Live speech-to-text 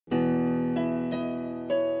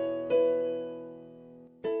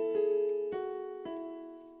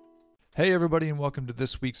Hey, everybody, and welcome to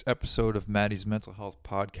this week's episode of Mattys Mental Health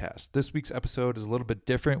Podcast. This week's episode is a little bit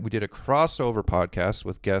different. We did a crossover podcast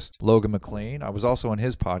with guest Logan MacLean. I was also on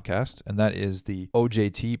his podcast, and that is the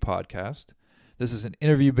OJT podcast. This is an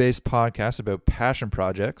interview-based podcast about passion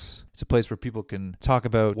projects. It's a place where people can talk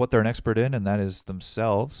about what they're an expert in, and that is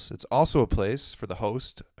themselves. It's also a place for the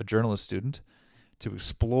host, a journalist student, to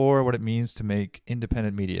explore what it means to make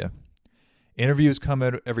independent media. Interviews come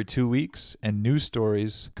out every 2 weeks, and news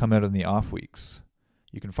stories come out in the off weeks.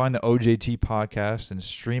 You can find the OJT podcast and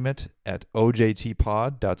stream it at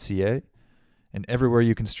ojtpod.ca and everywhere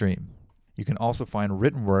you can stream. You can also find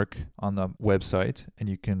written work on the website, and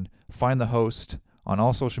you can find the host on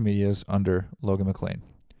all social medias under Logan MacLean.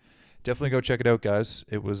 Definitely go check it out, guys.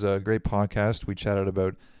 It was a great podcast. We chatted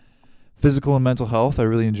about physical and mental health. I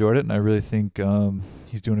really enjoyed it, and I really think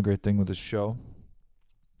he's doing a great thing with his show.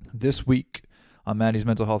 This week on Mattys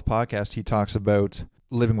Mental Health Podcast, he talks about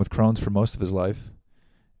living with Crohn's for most of his life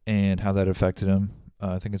and how that affected him.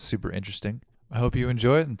 I think it's super interesting. I hope you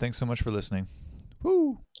enjoy it, and thanks so much for listening.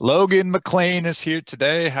 Woo! Logan MacLean is here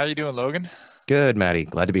today. How you doing, Logan? Good, Matty.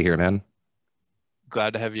 Glad to be here, man.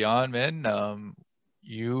 Glad to have you on, man.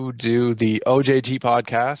 You do the OJT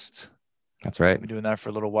podcast. That's right. We've been doing that for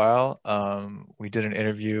a little while. We did an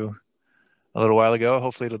interview a little while ago.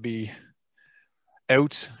 Hopefully it'll be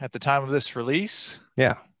out at the time of this release.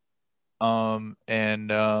 Yeah. Yeah, man,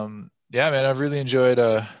 I've really enjoyed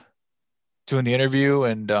doing the interview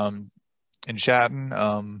and chatting.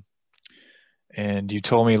 And you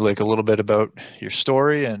told me like a little bit about your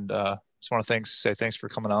story, and just want to say thanks for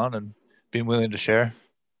coming on and being willing to share.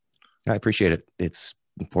 I appreciate it. It's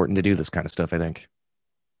important to do this kind of stuff, I think.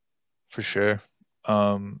 For sure.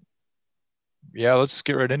 Yeah, let's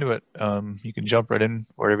get right into it. You can jump right in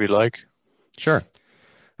wherever you'd like. Sure.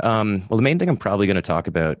 Well, the main thing I'm probably going to talk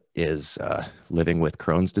about is living with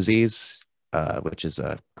Crohn's disease, which is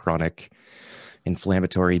a chronic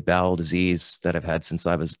inflammatory bowel disease that I've had since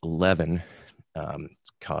I was 11.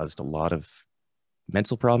 It's caused a lot of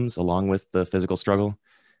mental problems along with the physical struggle.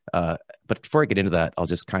 But before I get into that, I'll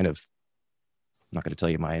just I'm not going to tell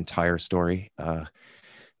you my entire story,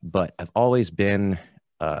 but I've always been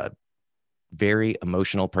a very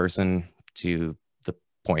emotional person to the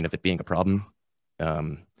point of it being a problem.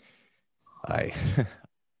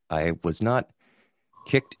 I was not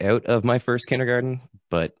kicked out of my first kindergarten,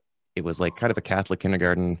 but it was like kind of a Catholic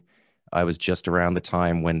kindergarten. I was just around the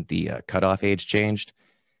time when the cutoff age changed,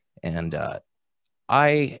 and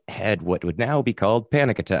I had what would now be called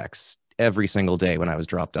panic attacks every single day when I was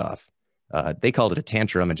dropped off. They called it a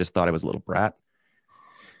tantrum and just thought I was a little brat.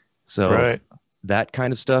 So Right. That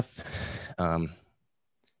kind of stuff,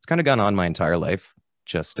 it's kind of gone on my entire life,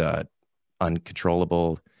 just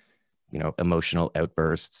uncontrollable, emotional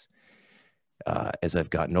outbursts. As I've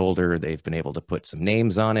gotten older, they've been able to put some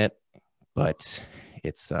names on it, but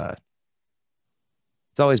it's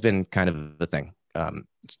always been kind of the thing.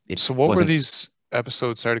 So what were these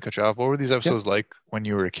episodes? Sorry to cut you off. What were these episodes like when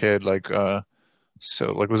you were a kid? Like, was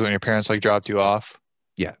it when your parents like dropped you off?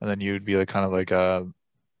 Yeah. And then you'd be like kind of like an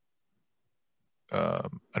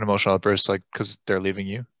emotional outburst, like because they're leaving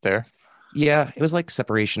you there. Yeah, it was like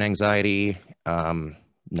separation anxiety,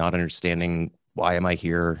 not understanding why am I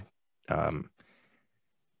here,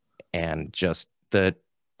 and just a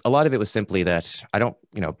lot of it was simply that I don't,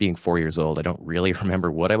 being 4 years old, I don't really remember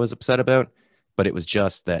what I was upset about, but it was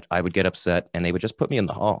just that I would get upset and they would just put me in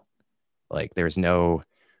the hall. Like there's no,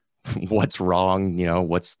 what's wrong?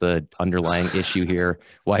 What's the underlying issue here?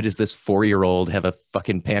 Why does this 4-year-old have a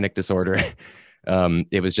fucking panic disorder?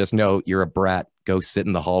 It was just, no, you're a brat. Go sit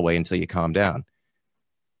in the hallway until you calm down.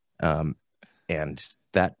 And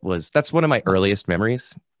that's one of my earliest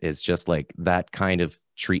memories, is just like that kind of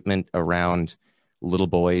treatment around little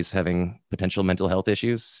boys having potential mental health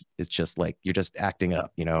issues. Is just like, you're just acting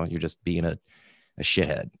up, you're just being a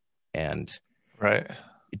shithead. And Right.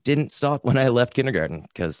 it didn't stop when I left kindergarten,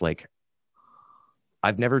 because like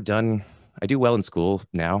I do well in school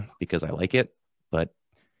now because I like it, but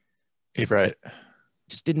Right. it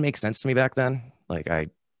just didn't make sense to me back then. Like I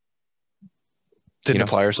didn't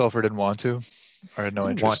apply yourself, or didn't want to, or had no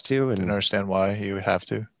didn't interest. want to, and didn't understand why you would have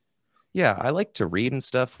to. yeah, I like to read and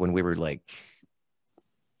stuff when we were like,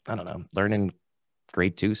 I don't know, learning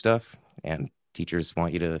grade 2 stuff, and teachers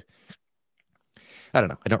want you to, I don't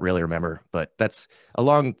know, I don't really remember, but that's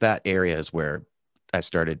along that area is where I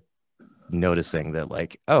started noticing that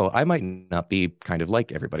like, oh, I might not be kind of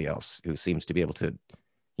like everybody else who seems to be able to,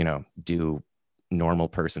 do normal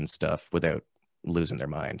person stuff without losing their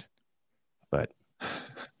mind. But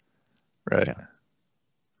Right. yeah.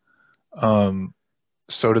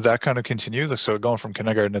 So did that kind of continue? So going from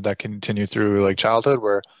kindergarten, did that continue through like childhood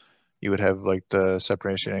where you would have like the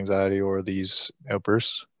separation anxiety or these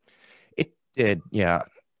outbursts? It did, yeah.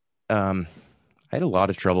 I had a lot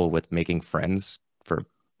of trouble with making friends for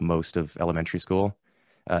most of elementary school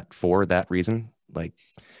for that reason. Like,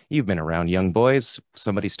 you've been around young boys,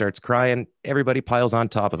 somebody starts crying, everybody piles on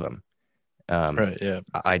top of them. Right. Yeah.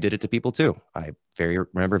 I did it to people too. I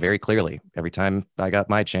remember very clearly. Every time I got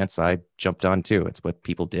my chance, I jumped on too. It's what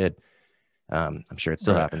people did. I'm sure it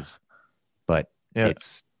still Right. happens, but Yeah.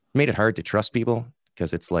 it's made it hard to trust people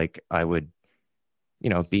because it's like I would,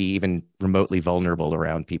 be even remotely vulnerable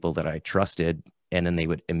around people that I trusted, and then they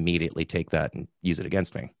would immediately take that and use it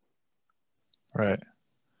against me. Right.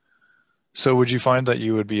 So would you find that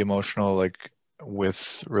you would be emotional like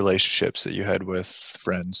with relationships that you had with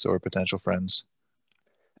friends or potential friends?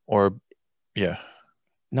 Or yeah.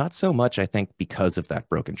 Not so much, I think, because of that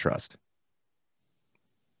broken trust,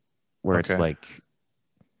 where it's Okay. like,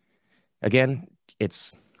 again,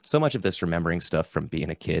 it's so much of this remembering stuff from being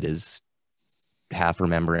a kid is half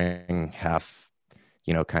remembering, half,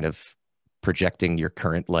 kind of projecting your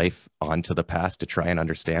current life onto the past to try and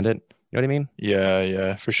understand it. You know what I mean? Yeah,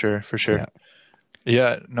 yeah, for sure, for sure. Yeah.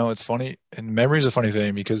 Yeah, no, it's funny. And memory is a funny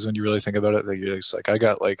thing because when you really think about it, like you're just like I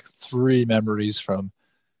got like three memories from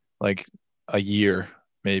like a year,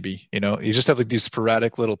 maybe. You just have like these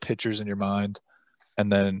sporadic little pictures in your mind,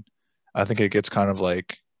 and then I think it gets kind of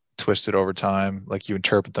like twisted over time. Like you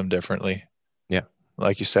interpret them differently. Yeah.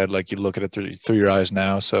 Like you said, like you look at it through your eyes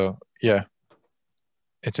now. So yeah,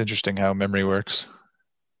 it's interesting how memory works.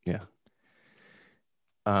 Yeah.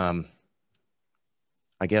 Um,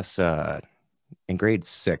 I guess in grade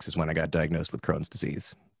 6 is when I got diagnosed with Crohn's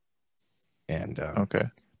disease. And Okay.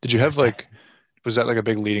 Did you have like was that like a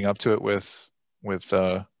big leading up to it with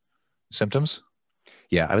symptoms?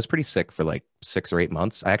 yeah, I was pretty sick for like 6 or 8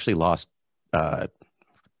 months. I actually lost uh,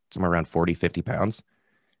 somewhere around 40, 50 pounds.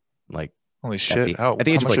 Like Holy at shit. the at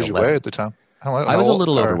the How age of much like did you weigh 11. at the time? I How was a old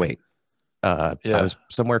little or overweight. I yeah. was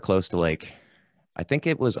somewhere close to like, I think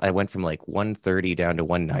I went from like 130 down to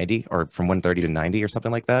 190, or from 130 to 90 or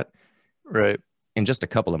something like that Right. in just a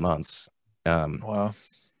couple of months. Um, Wow.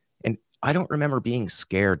 and I don't remember being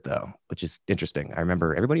scared though, which is interesting. I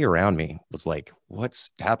remember everybody around me was like,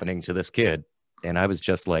 "What's happening to this kid?" And I was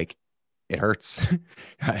just like, "It hurts,"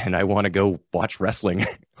 and I want to go watch wrestling.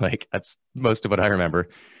 Like, that's most of what I remember.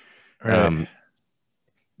 Right. Um,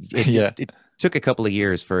 it, it Yeah. it took a couple of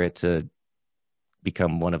years for it to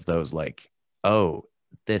become one of those like, "Oh,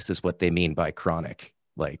 this is what they mean by chronic."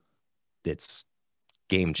 Like, it's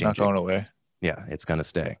game Not changing. going away. Yeah, it's gonna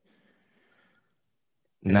stay.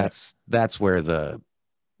 And Yeah. that's where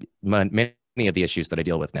many of the issues that I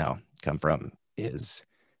deal with now come from, is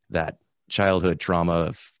that childhood trauma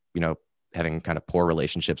of, having kind of poor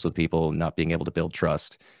relationships with people, not being able to build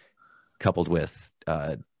trust, coupled with,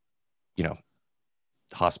 you know,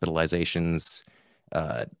 hospitalizations,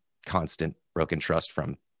 uh, constant broken trust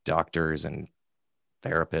from doctors and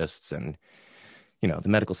therapists, and, the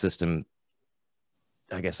medical system.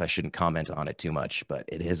 I guess I shouldn't comment on it too much, but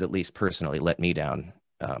it has at least personally let me down.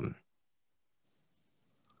 Um,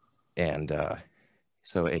 and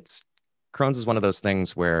so Crohn's is one of those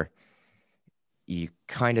things where you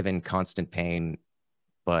kind of in constant pain,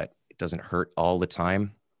 but it doesn't hurt all the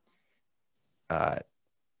time. Uh,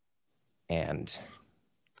 and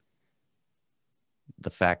the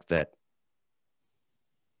fact that,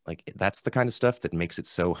 like, that's the kind of stuff that makes it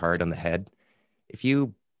so hard on the head. If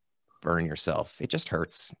you burn yourself, it just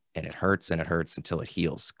hurts, and it hurts and it hurts until it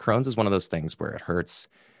heals. Crohn's is one of those things where it hurts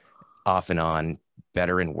off and on,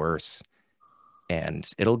 better and worse, and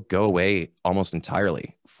it'll go away almost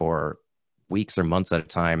entirely for weeks or months at a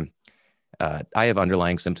time. I have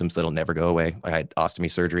underlying symptoms that'll never go away. I had ostomy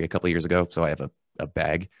surgery a couple of years ago, so I have a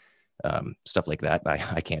bag, stuff like that.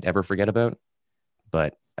 I can't ever forget about.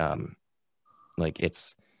 But like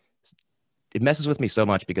it messes with me so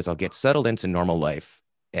much because I'll get settled into normal life,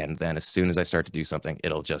 and then as soon as I start to do something,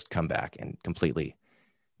 it'll just come back and completely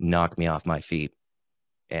knock me off my feet.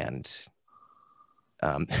 And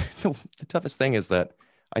the toughest thing is that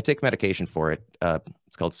I take medication for it.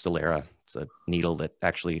 It's called Stelara. It's a needle that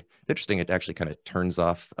actually, interesting, it actually kind of turns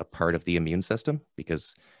off a part of the immune system,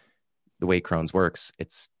 because the way Crohn's works,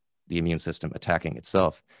 it's the immune system attacking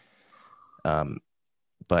itself.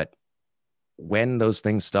 But when those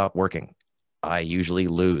things stop working, I usually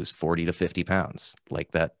lose 40 to 50 pounds,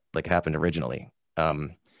 like happened originally.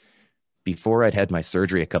 Before I'd had my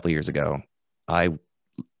surgery a couple of years ago,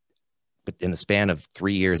 but in the span of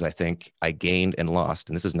 3 years, I think I gained and lost,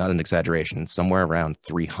 and this is not an exaggeration, somewhere around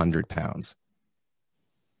 300 pounds.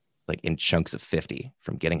 like in chunks of 50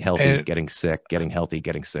 from getting healthy, And getting sick, getting healthy,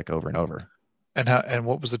 getting sick over and over. and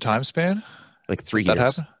what was the time span Like 3 that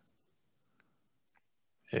years. happened?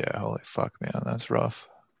 Yeah, holy fuck, man, that's rough.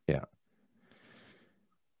 Yeah.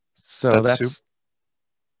 So That's super. that's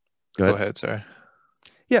good. Go ahead, sorry.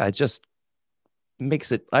 Yeah, it just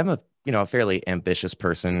makes it, I'm a, a fairly ambitious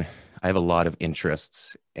person. I have a lot of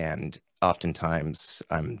interests, and oftentimes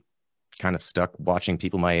I'm kind of stuck watching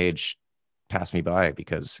people my age pass me by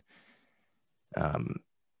because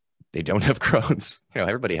they don't have Crohn's.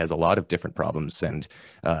 Everybody has a lot of different problems, and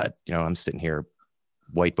I'm sitting here,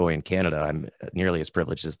 white boy in Canada. I'm nearly as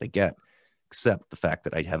privileged as they get, except the fact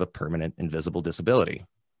that I have a permanent invisible disability,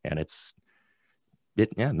 and it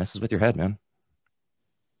messes with your head, man.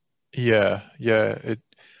 Yeah,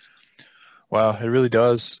 wow, it really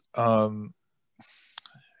does. And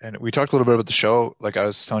we talked a little bit about the show. Like I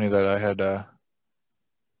was telling you that I had I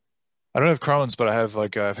don't have Crohn's, but I have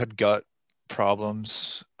like I've had gut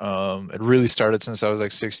problems. It really started since I was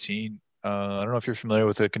like 16. I don't know if you're familiar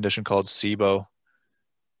with a condition called SIBO.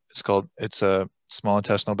 It's a small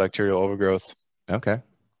intestinal bacterial overgrowth. Okay.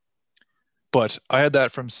 But I had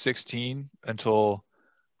that from 16 until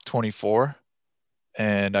 24,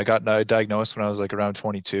 and I got diagnosed when I was like around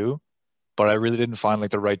 22. But I really didn't find like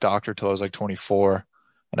the right doctor till I was like 24,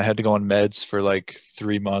 and I had to go on meds for like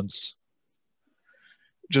 3 months,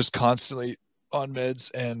 just constantly on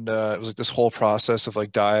meds. And it was like this whole process of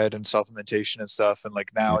like diet and supplementation and stuff. And like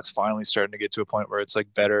now Yeah. it's finally starting to get to a point where it's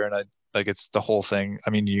like better, and I like it's the whole thing. I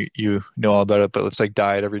mean, you know all about it, but it's like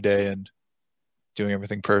diet every day and doing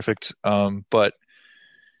everything perfect. But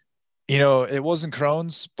it wasn't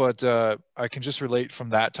Crohn's, but I can just relate from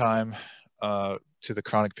that time to the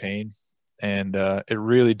chronic pain, and it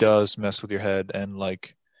really does mess with your head. And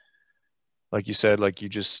like you said, like you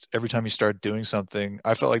just every time you start doing something,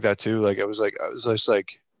 I felt like that too. Like I was just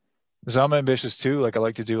like, because I'm ambitious too. Like I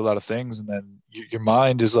like to do a lot of things, and then your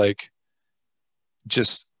mind is like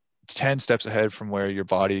just 10 steps ahead from where your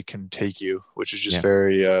body can take you, which is just Yeah.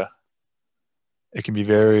 very it can be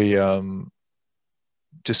very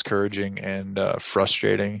discouraging and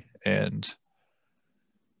frustrating, and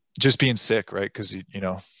just being sick, right? Because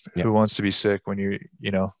Yeah. who wants to be sick when you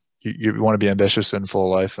want to be ambitious and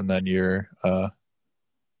full of life, and then you're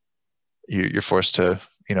forced to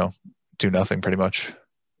do nothing pretty much.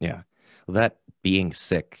 Yeah. Well, that being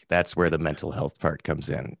sick, that's where the mental health part comes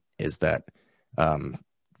in, is that um,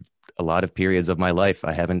 a lot of periods of my life,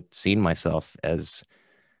 I haven't seen myself as,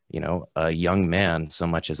 a young man so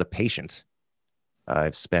much as a patient.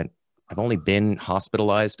 I've only been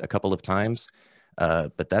hospitalized a couple of times,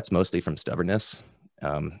 but that's mostly from stubbornness.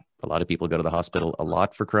 A lot of people go to the hospital a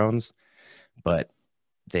lot for Crohn's, but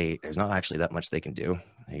there's not actually that much they can do.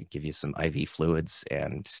 They give you some IV fluids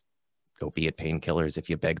and opiate painkillers if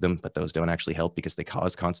you beg them, but those don't actually help because they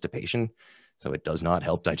cause constipation. So it does not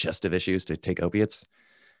help digestive issues to take opiates.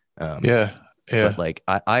 Yeah. But like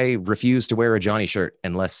I refuse to wear a Johnny shirt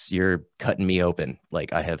unless you're cutting me open.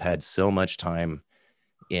 Like I have had so much time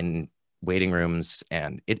in waiting rooms,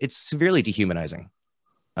 and it's severely dehumanizing.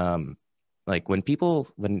 Like when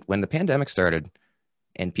the pandemic started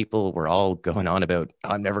and people were all going on about,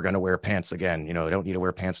 I'm never going to wear pants again. I don't need to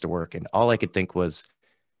wear pants to work. And all I could think was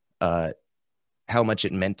how much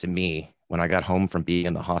it meant to me when I got home from being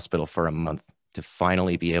in the hospital for a month to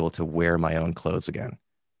finally be able to wear my own clothes again,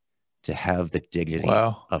 to have the dignity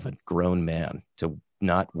Wow. of a grown man, to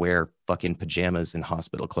not wear fucking pajamas and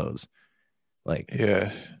hospital clothes. Like,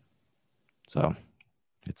 Yeah. so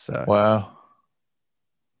it's, Wow.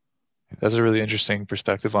 That's a really interesting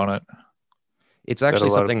perspective on it. it's actually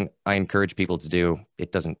something I encourage people to do.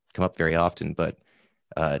 It doesn't come up very often, but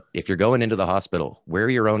if you're going into the hospital, wear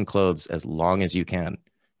your own clothes as long as you can,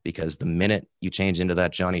 because the minute you change into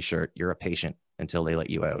that Johnny shirt, you're a patient until they let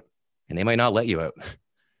you out. And they might not let you out.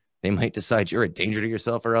 They might decide you're a danger to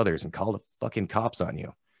yourself or others and call the fucking cops on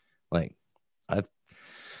you. Like,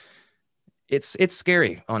 it's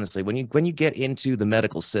scary, honestly. When you get into the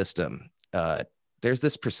medical system, there's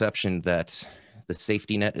this perception that the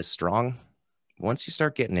safety net is strong. Once you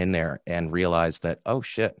start getting in there and realize that, oh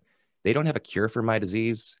shit, they don't have a cure for my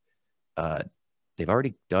disease. They've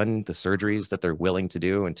already done the surgeries that they're willing to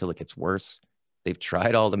do until it gets worse. They've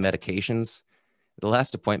tried all the medications. The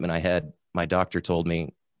last appointment I had, my doctor told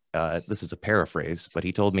me, this is a paraphrase, but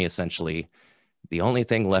he told me essentially, the only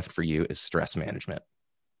thing left for you is stress management,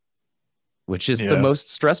 which is the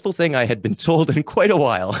most stressful thing I had been told in quite a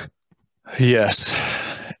while. Yes.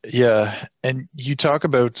 Yeah. And you talk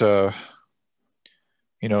about, and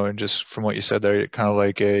just from what you said there, kind of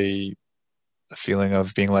like a feeling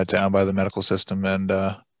of being let down by the medical system. And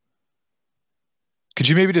Could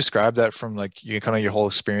you maybe describe that from like you kind of your whole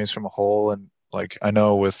experience from a whole? And like I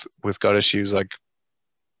know with gut issues, like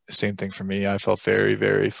same thing for me. I felt very,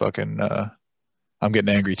 very fucking I'm getting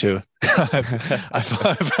angry too. I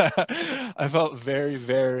felt I felt very,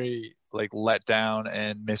 very like let down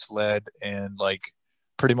and misled and like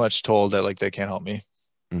pretty much told that like they can't help me.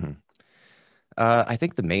 Mhm. I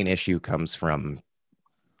think the main issue comes from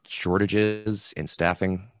shortages in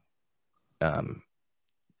staffing. Um,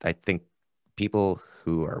 I think people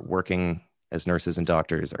who are working as nurses and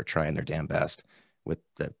doctors are trying their damn best, with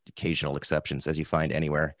the occasional exceptions, as you find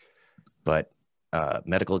anywhere. But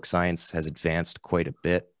medical science has advanced quite a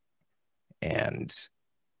bit, and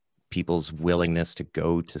people's willingness to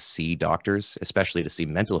go to see doctors, especially to see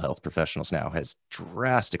mental health professionals now, has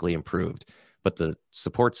drastically improved. But the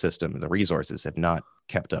support system, the resources have not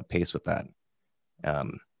kept up pace with that.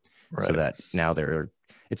 So that now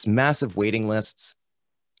it's massive waiting lists,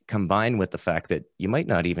 combined with the fact that you might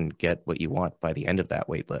not even get what you want by the end of that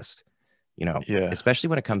wait list. Yeah. Especially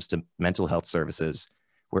when it comes to mental health services,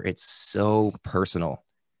 where it's so personal.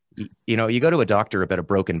 You go to a doctor about a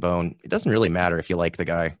broken bone, it doesn't really matter if you like the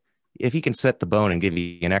guy. If he can set the bone and give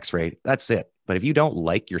you an x-ray, that's it. But if you don't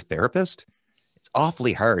like your therapist, it's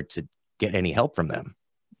awfully hard to get any help from them.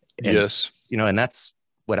 And, Yes. and that's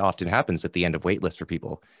what often happens at the end of wait list for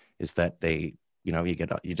people, is that they,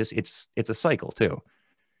 it's a cycle too.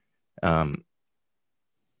 I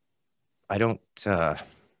don't,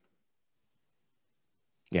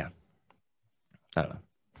 yeah, I don't know.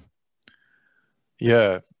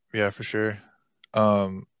 Yeah, for sure.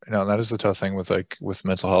 That is the tough thing with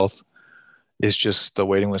mental health, is just the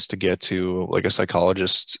waiting list to get to like a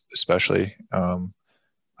psychologist, especially.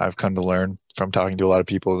 I've come to learn from talking to a lot of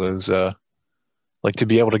people is like to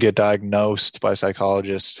be able to get diagnosed by a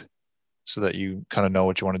psychologist so that you kind of know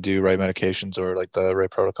what you want to do, right medications or like the right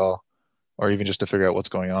protocol, or even just to figure out what's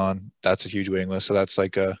going on. That's a huge waiting list. So that's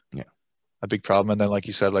like a big problem. And then like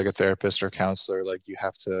you said, like a therapist or counselor, like you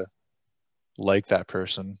have to like that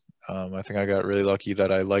person. I think I got really lucky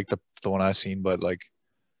that I liked the one I seen, but like,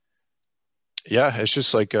 yeah, it's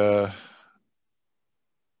just like, yeah,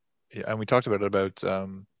 and we talked about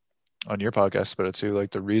on your podcast about it too.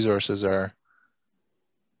 Like the resources are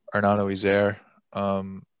not always there,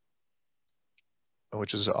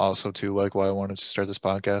 which is also too like why I wanted to start this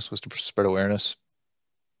podcast, was to spread awareness.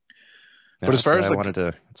 Yeah, But as far as like,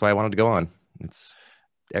 that's why I wanted to go on. It's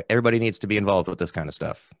everybody needs to be involved with this kind of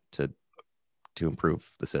stuff to improve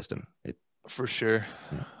the system. for sure.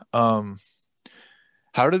 Yeah.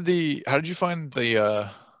 How did you find the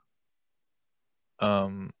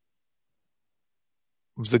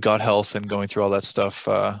gut health and going through all that stuff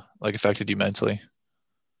like affected you mentally?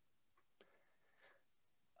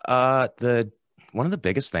 One of the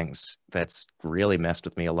biggest things that's really messed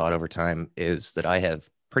with me a lot over time is that I have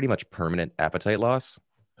pretty much permanent appetite loss.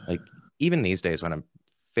 Like even these days when I'm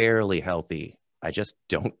fairly healthy, I just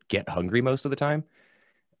don't get hungry most of the time.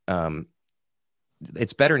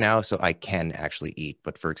 It's better now, so I can actually eat,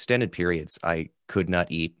 but for extended periods, I could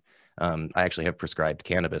not eat. I actually have prescribed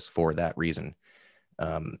cannabis for that reason.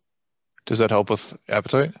 Does that help with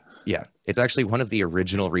appetite? Yeah, it's actually one of the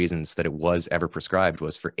original reasons that it was ever prescribed,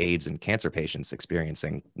 was for AIDS and cancer patients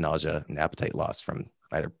experiencing nausea and appetite loss from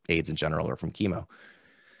either AIDS in general or from chemo.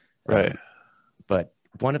 Right. But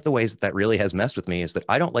one of the ways that really has messed with me is that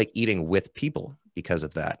I don't like eating with people because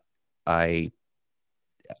of that.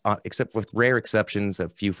 Except with rare exceptions, a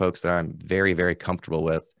few folks that I'm very, very comfortable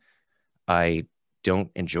with, I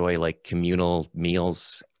don't enjoy like communal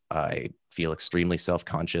meals. I feel extremely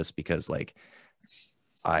self-conscious because like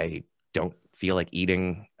I don't feel like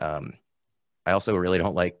eating. I also really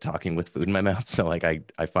don't like talking with food in my mouth. So like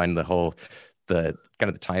I find the kind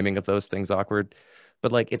of the timing of those things awkward.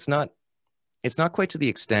 But like it's not quite to the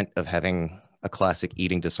extent of having a classic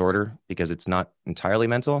eating disorder, because it's not entirely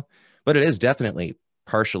mental, but it is definitely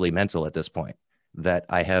partially mental at this point, that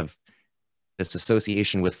I have this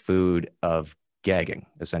association with food of gagging.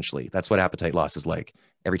 Essentially, that's what appetite loss is like.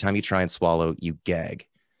 Every time you try and swallow, you gag,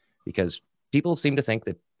 because people seem to think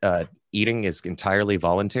that eating is entirely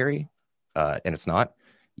voluntary, and it's not.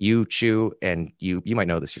 You chew, and you might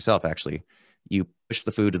know this yourself, actually. You push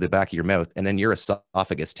the food to the back of your mouth, and then your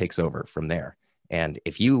esophagus takes over from there. And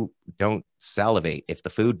if you don't salivate, if the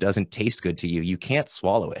food doesn't taste good to you, you can't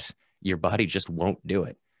swallow it. Your body just won't do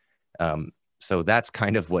it. So that's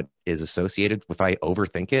kind of what is associated with, I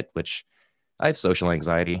overthink it, which I have social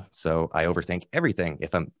anxiety. So I overthink everything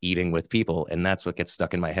if I'm eating with people. And that's what gets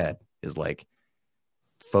stuck in my head, is like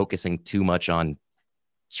focusing too much on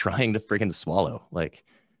trying to freaking swallow. Like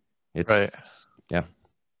yeah.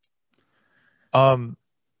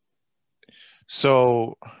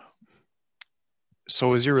 So,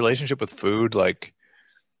 so is your relationship with food like,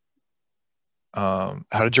 how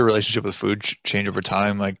did your relationship with food change over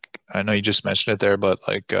time? Like, I know you just mentioned it there, but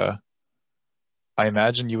like, I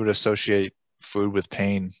imagine you would associate food with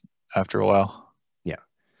pain after a while. Yeah,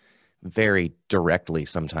 very directly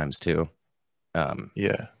sometimes too. Um,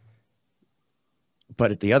 Yeah.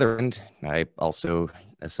 but at the other end, I also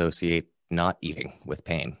associate not eating with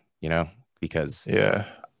pain, because Yeah.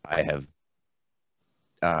 I have,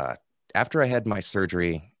 uh, after I had my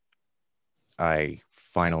surgery, I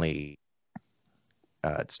finally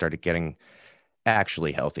started getting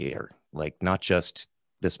actually healthier. Like, not just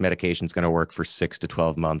this medication's going to work for 6 to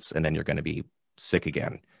 12 months and then you're going to be sick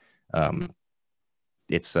again. Um,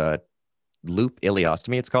 it's a loop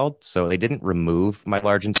ileostomy, it's called. So they didn't remove my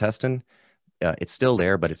large intestine. It's still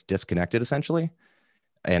there, but it's disconnected essentially.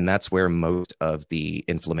 And that's where most of the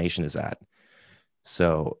inflammation is at.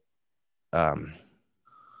 So, um,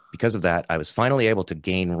 because of that, I was finally able to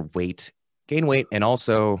gain weight, and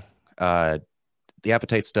also the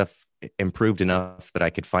appetite stuff improved enough that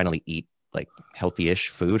I could finally eat like healthy-ish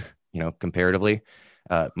food, comparatively.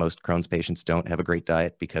 Most Crohn's patients don't have a great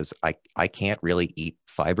diet because I can't really eat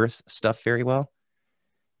fibrous stuff very well.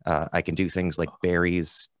 I can do things like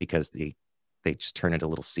berries because they just turn into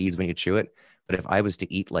little seeds when you chew it. But if I was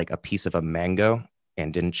to eat like a piece of a mango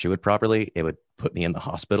and didn't chew it properly, it would put me in the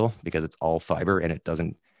hospital because it's all fiber and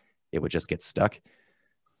it would just get stuck.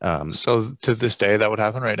 So to this day, that would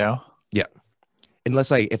happen right now. Yeah.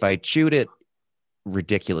 If I chewed it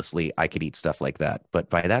ridiculously, I could eat stuff like that. But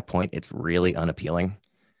by that point, it's really unappealing.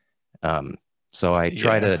 So I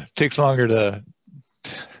try Yeah. to It takes longer to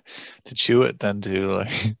chew it than to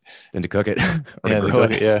like than to cook it or yeah, to to grow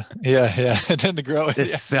cook it. it. Yeah. Than to grow it.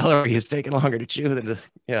 This Yeah. celery is taking longer to chew than to,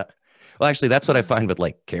 yeah. Well, actually, that's what I find with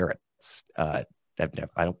like carrots. I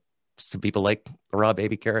don't. Some people like raw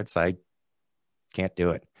baby carrots. I can't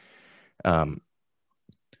do it. Um,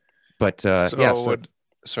 but yeah. So So what?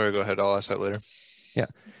 Sorry, go ahead. I'll ask that later. yeah.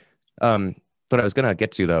 What I was gonna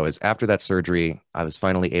get to though is after that surgery, I was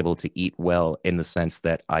finally able to eat well in the sense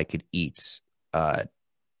that I could eat uh,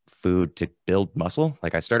 food to build muscle.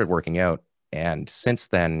 Like, I started working out, and since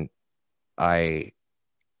then, I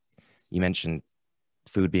you mentioned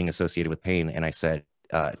food being associated with pain, and I said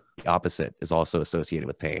the opposite is also associated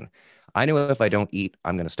with pain. I know if I don't eat,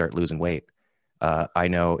 I'm going to start losing weight. I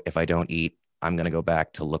know if I don't eat, I'm going to go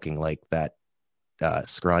back to looking like that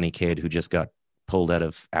scrawny kid who just got pulled out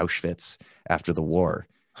of Auschwitz after the war,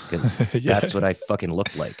 because Yeah. that's what I fucking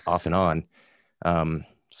looked like off and on.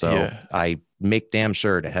 So Yeah. I make damn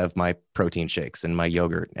sure to have my protein shakes and my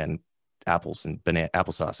yogurt and apples and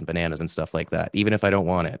applesauce and bananas and stuff like that, even if I don't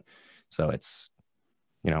want it. So it's,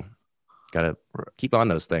 you know, got to keep on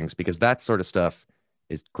those things, because that sort of stuff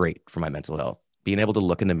is great for my mental health. Being able to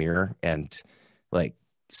look in the mirror and like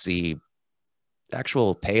see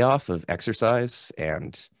actual payoff of exercise,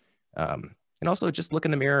 and also just look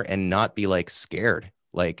in the mirror and not be like scared,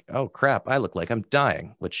 like, oh crap, I look like I'm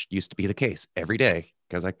dying, which used to be the case every day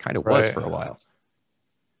because I kind of was Right. for a while.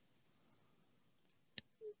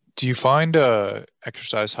 Do you find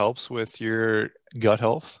exercise helps with your gut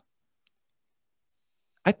health?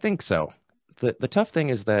 I think so. The tough thing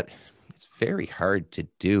is that it's very hard to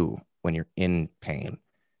do when you're in pain,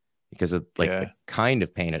 because of like the Yeah. kind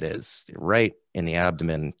of pain it is right in the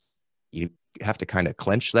abdomen. You have to kind of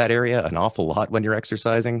clench that area an awful lot when you're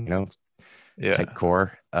exercising, Yeah. tight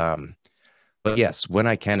core. But yes, when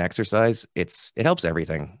I can exercise, it helps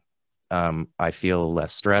everything. I feel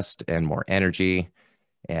less stressed and more energy,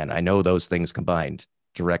 and I know those things combined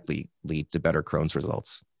directly lead to better Crohn's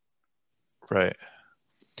results. Right.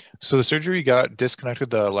 So the surgery got disconnected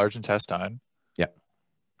the large intestine. Yeah.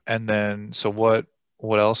 And then so what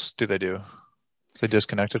else do they do? So they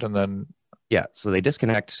disconnect it and then Yeah. So they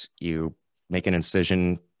disconnect, you make an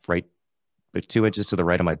incision right 2 inches to the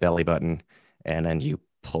right of my belly button, and then you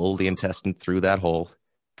pull the intestine through that hole,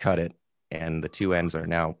 cut it, and the two ends are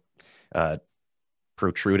now uh,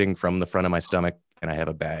 protruding from the front of my stomach, and I have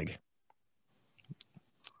a bag.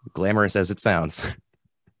 Glamorous as it sounds.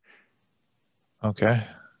 okay.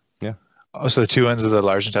 Yeah. Oh, so the two ends of the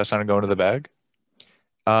large intestine go into the bag?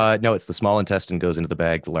 No, it's the small intestine goes into the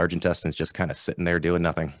bag. The large intestine is just kind of sitting there doing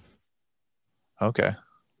nothing. Okay.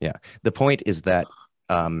 Yeah. The point is that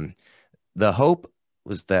the hope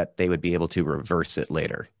was that they would be able to reverse it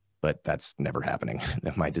later, but that's never happening.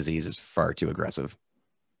 My disease is far too aggressive.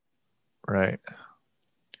 Right.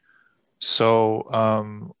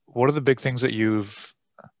 So what are the big things that you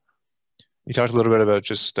talked a little bit about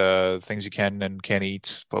just things you can and can't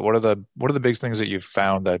eat, but what are the big things that you've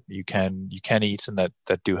found that you can eat and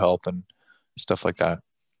that do help, and stuff like that.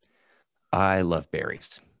 I love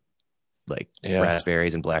berries, like Yeah.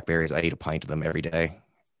 raspberries and blackberries. I eat a pint of them every day.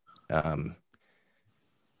 Um,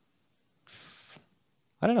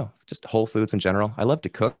 I don't know, just whole foods in general. I love to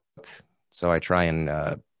cook, so I try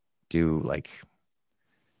and do like,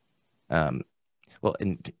 um, well,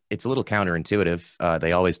 and it's a little counterintuitive.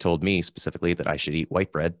 They always told me specifically that I should eat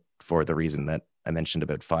white bread for the reason that I mentioned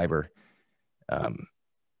about fiber. Um,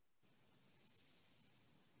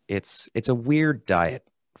 it's a weird diet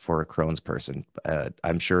for a Crohn's person.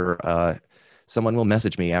 I'm sure someone will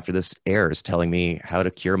message me after this airs telling me how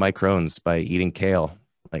to cure my Crohn's by eating kale.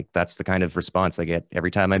 Like that's the kind of response I get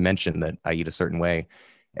every time I mention that I eat a certain way.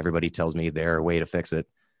 Everybody tells me their way to fix it.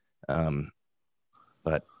 Um,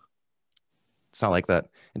 but it's not like that.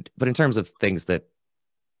 But in terms of things that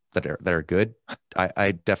are good,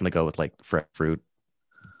 I definitely go with like fresh fruit,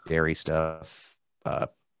 dairy stuff,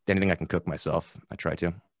 anything I can cook myself. I try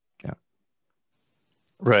to. Yeah.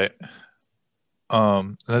 Right.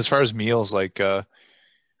 And as far as meals, like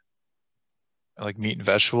meat and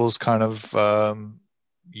vegetables, kind of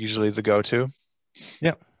usually the go-to.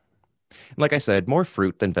 Yeah. Like I said, more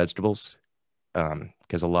fruit than vegetables.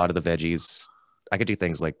 Because a lot of the veggies, I could do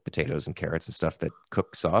things like potatoes and carrots and stuff that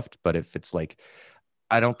cook soft. But if it's like,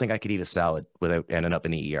 I don't think I could eat a salad without ending up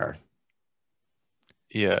in the ER.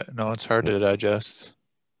 Yeah, no, it's hard Yeah. to digest.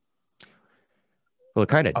 Well, it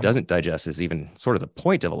kind of I'm, doesn't digest is even sort of the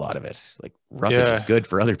point of a lot of it. Like roughage is yeah, good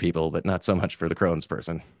for other people, but not so much for the Crohn's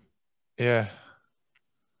person. yeah.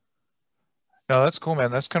 No, that's cool,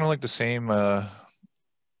 man. That's kind of like the same.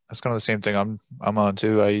 That's kind of the same thing I'm on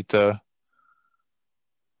too. I eat uh,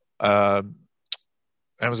 and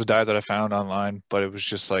it was a diet that I found online, but it was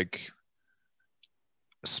just like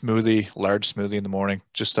smoothie, large smoothie in the morning,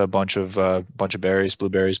 just a bunch of berries,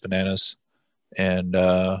 blueberries, bananas, and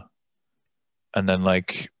uh, and then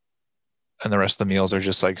like and the rest of the meals are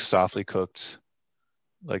just like softly cooked,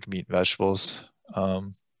 like meat and vegetables.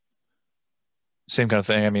 Um, Same kind of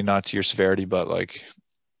thing. I mean, not to your severity, but like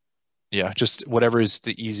yeah, just whatever is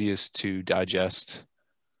the easiest to digest.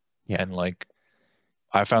 Yeah. And like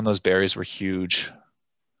I found those berries were huge.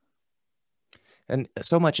 And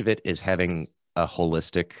so much of it is having a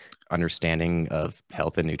holistic understanding of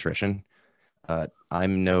health and nutrition.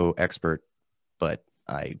 I'm no expert, but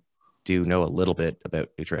I do know a little bit about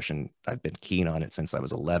nutrition. I've been keen on it since I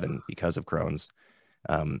was 11 because of Crohn's.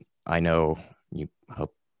 I know you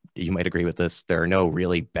hope you might agree with this. There are no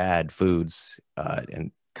really bad foods,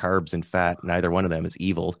 and carbs and fat, neither one of them is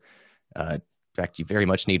evil. In fact, you very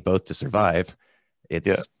much need both to survive. Yeah.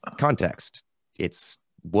 It's context. It's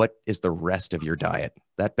what is the rest of your diet?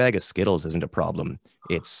 That bag of Skittles isn't a problem.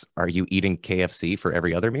 It's, are you eating KFC for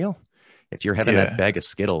every other meal? If you're having that Yeah. bag of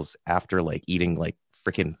Skittles after like eating like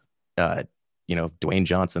freaking, uh, Dwayne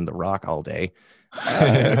Johnson, The Rock all day,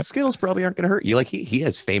 Yeah. Skittles probably aren't going to hurt you. Like he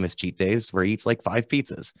has famous cheat days where he eats like 5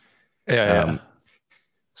 pizzas. Yeah. Um,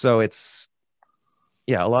 so it's,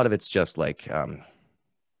 yeah, a lot of it's just like,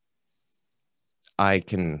 I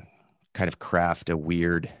can kind of craft a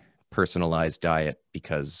weird personalized diet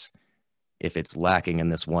because if it's lacking in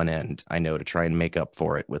this one end, I know to try and make up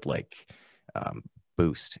for it with like,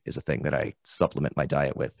 Boost is a thing that I supplement my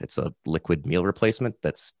diet with. It's a liquid meal replacement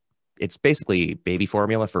it's basically baby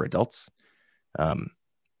formula for adults. Um,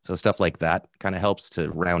 so stuff like that kind of helps to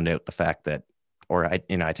round out the fact that, or I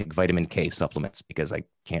take vitamin K supplements because I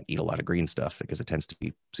can't eat a lot of green stuff because it tends to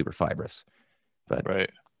be super fibrous. But Right.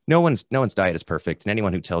 no one's diet is perfect, and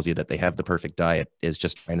anyone who tells you that they have the perfect diet is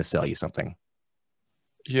just trying to sell you something.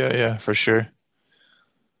 Yeah, for sure.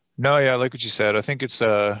 No, yeah, like what you said. I think it's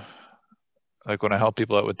like when I help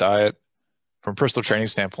people out with diet from a personal training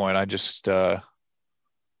standpoint, I just I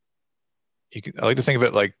like to think of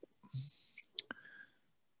it like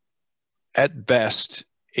at best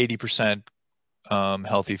 80%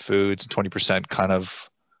 healthy foods, 20% kind of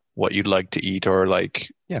what you'd like to eat, or like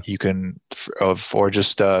Yeah. you can or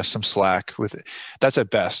just some slack with it. That's at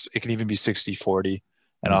best. It can even be 60-40.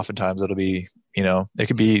 And Mm-hmm. oftentimes it'll be, it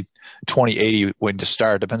could be 20-80 when to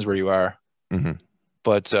start, depends where you are. Mm-hmm.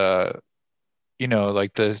 But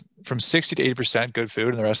like the from 60 to 80% good food,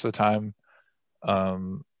 and the rest of the time,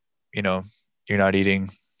 um, you know, you're not eating.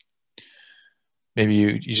 Maybe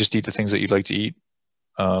you just eat the things that you'd like to eat.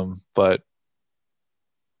 But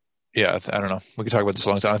yeah, I don't know. We could talk about this a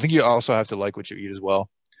long time. I think you also have to like what you eat as well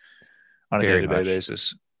on a Very day-to-day much.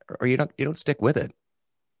 basis. Or you don't stick with it.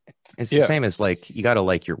 It's the Yeah, same as like you got to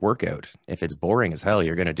like your workout. If it's boring as hell,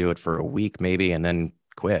 you're going to do it for a week maybe and then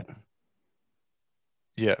quit.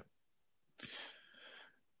 yeah,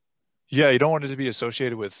 yeah. You don't want it to be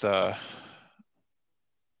associated with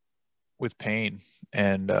with pain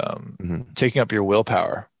and Mm-hmm. taking up your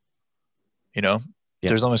willpower. You know, Yeah.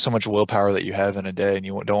 there's only so much willpower that you have in a day, and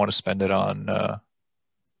you don't want to spend it on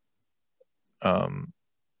um,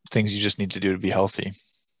 things you just need to do to be healthy.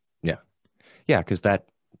 Yeah. Yeah. Because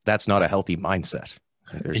that's not a healthy mindset.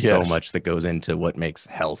 There's so Yes. much that goes into what makes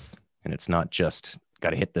health. And it's not just got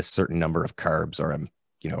to hit this certain number of carbs or I'm,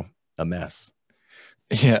 a mess.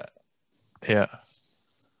 Yeah. Yeah.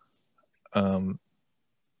 Um,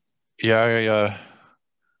 yeah.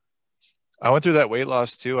 I went through that weight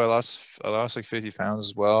loss too. I lost like 50 pounds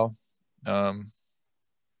as well. Um,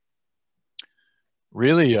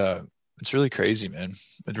 really, it's really crazy, man.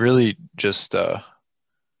 It really just kind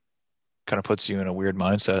of puts you in a weird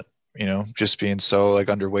mindset, just being so like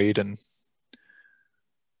underweight. And it's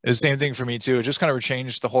the same thing for me too. It just kind of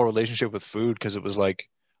changed the whole relationship with food, because it was like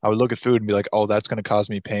I would look at food and be like, oh, that's going to cause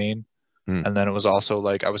me pain. Mm. And then it was also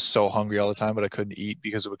like I was so hungry all the time, but I couldn't eat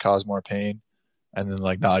because it would cause more pain. And then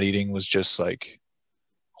like not eating was just like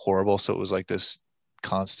horrible. So it was like this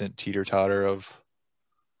constant teeter totter of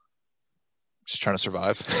just trying to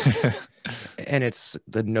survive. And it's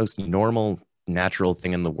the most normal, natural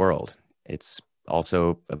thing in the world. It's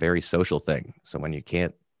also a very social thing. So when you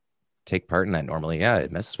can't take part in that normally, yeah,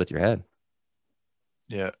 it messes with your head.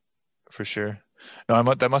 Yeah, for sure. No,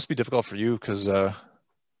 that must be difficult for you because, yeah,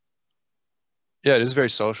 it is very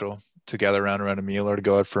social to gather around a meal or to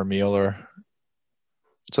go out for a meal, or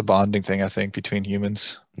it's a bonding thing, I think, between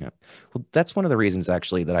humans. Yeah. Well, that's one of the reasons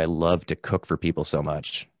actually that I love to cook for people so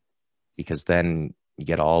much, because then you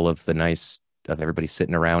get all of the nice of everybody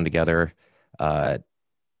sitting around together.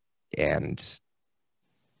 And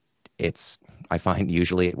I find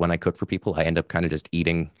usually when I cook for people, I end up kind of just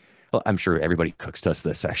eating. Well, I'm sure everybody cooks does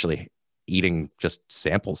this actually, eating just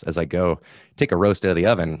samples as I go. Take a roast out of the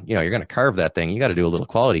oven. You're going to carve that thing. You got to do a little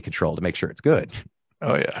quality control to make sure it's good.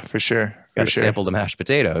 Oh yeah, for sure. Got For to sure. sample the mashed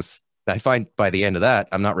potatoes. I find by the end of that,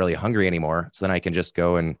 I'm not really hungry anymore. So then I can just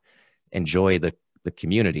go and enjoy the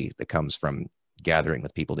community that comes from gathering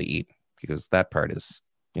with people to eat, because that part is,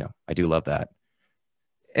 I do love that.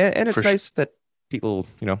 And it's For sure. nice that people,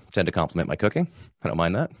 tend to compliment my cooking. I don't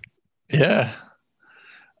mind that. Yeah.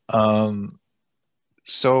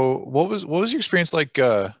 So what was your experience like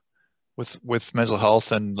with mental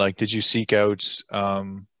health, and like did you seek out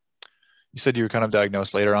you said you were kind of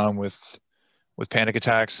diagnosed later on with panic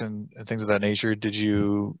attacks and things of that nature. Did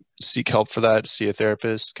you seek help for that? See a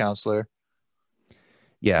therapist, counselor?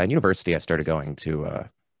 Yeah, in university, I started going to.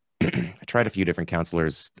 I tried a few different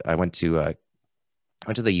counselors. I went to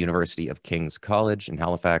the University of King's College in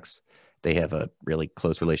Halifax. They have a really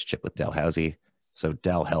close relationship with Dalhousie, so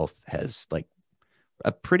Dal Health has like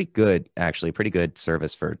a pretty good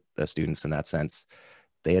service for the students in that sense.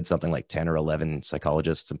 They had something like 10 or 11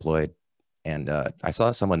 psychologists employed. And I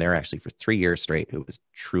saw someone there actually for 3 years straight who was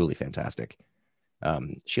truly fantastic.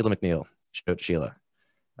 Sheila McNeil, shout out Sheila.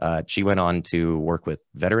 She went on to work with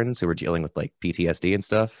veterans who were dealing with like PTSD and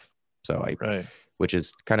stuff. So Right. which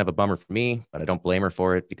is kind of a bummer for me, but I don't blame her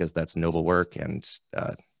for it because that's noble work and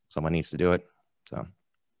someone needs to do it. So,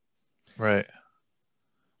 Right.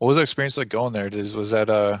 What was that experience like going there? Was that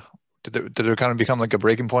did it kind of become like a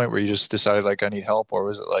breaking point where you just decided like I need help, or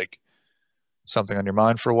was it like something on your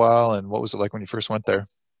mind for a while? And what was it like when you first went there?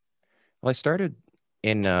 well, I started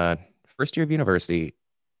in first year of university.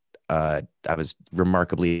 I was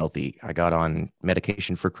remarkably healthy. I got on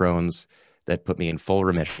medication for Crohn's that put me in full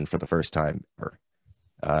remission for the first time ever.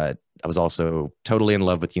 I was also totally in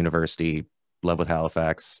love with university, love with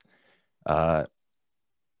Halifax, but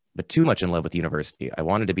too much in love with university. I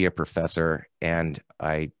wanted to be a professor, and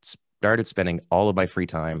I started spending all of my free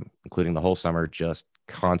time, including the whole summer, just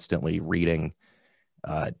constantly reading,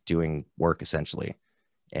 doing work essentially.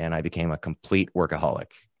 And I became a complete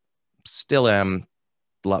workaholic. Still am,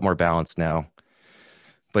 a lot more balanced now.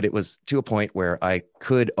 But it was to a point where I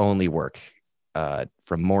could only work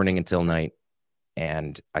from morning until night.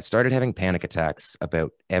 And I started having panic attacks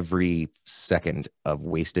about every second of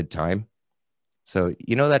wasted time. So,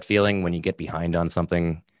 that feeling when you get behind on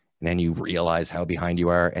something and then you realize how behind you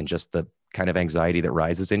are and just the kind of anxiety that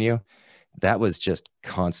rises in you, that was just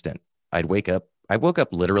constant. I woke up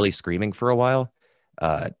literally screaming for a while.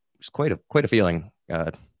 It was quite a feeling.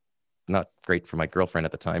 Not great for my girlfriend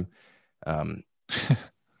at the time. Um,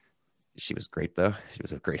 she was great though. She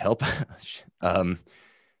was a great help.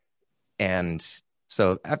 And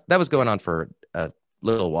so that was going on for a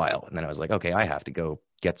little while. And then I was like, okay, I have to go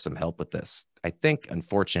get some help with this. I think,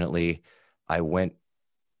 unfortunately, I went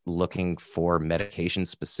looking for medication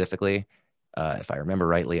specifically. If I remember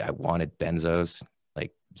rightly, I wanted benzos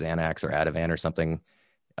like Xanax or Ativan or something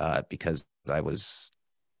because I was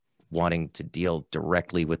wanting to deal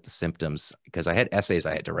directly with the symptoms, because I had essays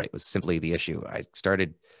I had to write was simply the issue. I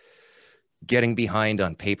started getting behind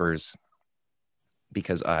on papers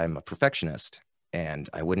because I'm a perfectionist and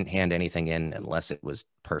I wouldn't hand anything in unless it was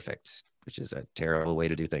perfect, which is a terrible way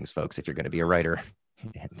to do things, folks. If you're going to be a writer,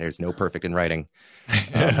 there's no perfect in writing.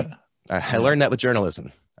 I learned that with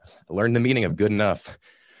journalism. I learned the meaning of good enough.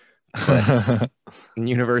 But in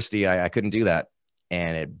university, I couldn't do that.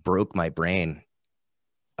 And it broke my brain.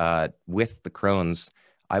 With the Crohn's,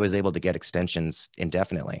 I was able to get extensions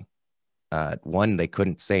indefinitely. One, they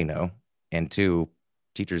couldn't say no. And two,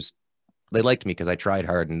 teachers, they liked me because I tried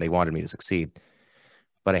hard and they wanted me to succeed.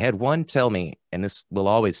 But I had one tell me, and this will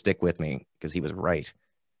always stick with me because he was right.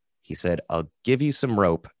 He said, I'll give you some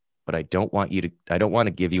rope, but I don't want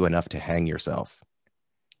to give you enough to hang yourself.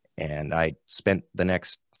 And I spent the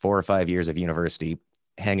next 4 or 5 years of university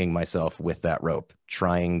hanging myself with that rope,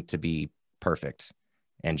 trying to be perfect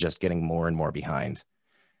and just getting more and more behind.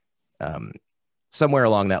 Somewhere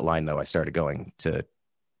along that line, though, I started going to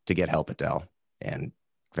get help at Dell, and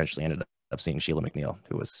eventually ended up seeing Sheila McNeil,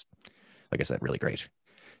 who was, like I said, really great.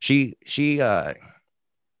 She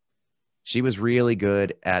was really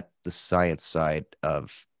good at the science side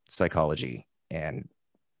of psychology, and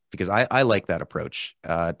because I like that approach.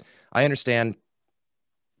 I understand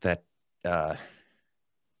that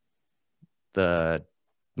the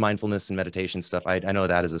mindfulness and meditation stuff, I know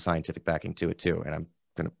that is a scientific backing to it too, and I'm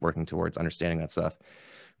working towards understanding that stuff.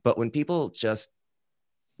 But when people just,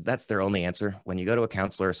 that's their only answer. When you go to a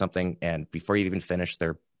counselor or something, and before you even finish,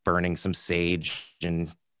 they're burning some sage and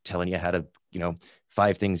telling you how to,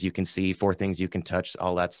 5 things you can see, 4 things you can touch,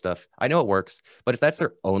 all that stuff. I know it works, but if that's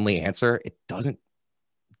their only answer, it doesn't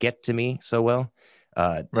get to me so well.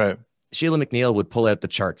 Right. Sheila McNeil would pull out the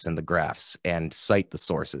charts and the graphs and cite the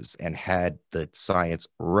sources and had the science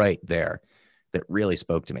right there that really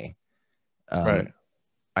spoke to me. Right.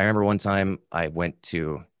 I remember one time I went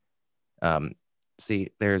to,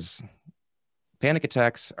 there's panic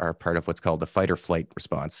attacks are part of what's called the fight or flight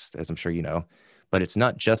response, as I'm sure you know, but it's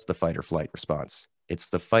not just the fight or flight response. It's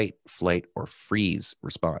the fight, flight, or freeze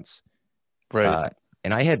response. Right.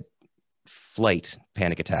 And I had flight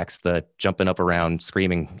panic attacks, the jumping up around,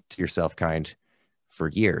 screaming to yourself kind, for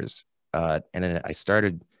years. And then I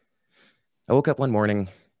woke up one morning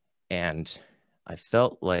and I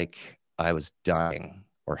felt like I was dying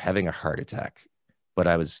or having a heart attack, but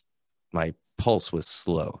my pulse was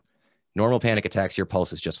slow. Normal panic attacks, your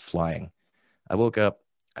pulse is just flying. I woke up,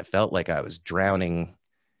 I felt like I was drowning,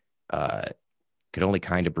 could only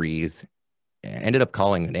kind of breathe, and ended up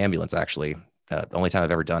calling an ambulance, actually. The only time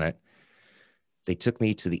I've ever done it. They took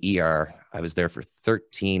me to the ER. I was there for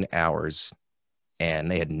 13 hours,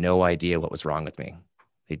 and they had no idea what was wrong with me.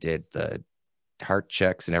 They did the heart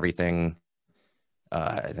checks and everything.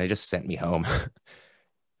 And they just sent me home.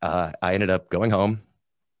 I ended up going home.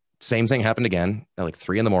 Same thing happened again at like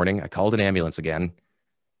 3 a.m. I called an ambulance again,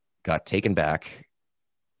 got taken back.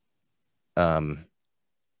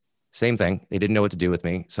 Same thing. They didn't know what to do with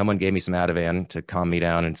me. Someone gave me some Ativan to calm me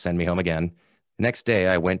down and send me home again. The next day,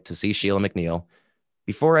 I went to see Sheila McNeil.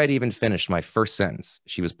 Before I'd even finished my first sentence,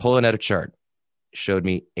 she was pulling out a chart, showed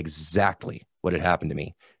me exactly what had happened to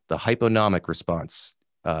me. The hyponomic response.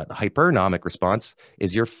 The hypernomic response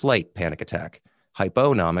is your flight panic attack.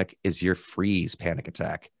 Hyponomic is your freeze panic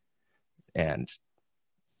attack. And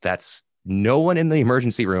that's, no one in the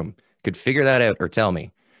emergency room could figure that out or tell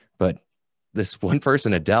me. But this one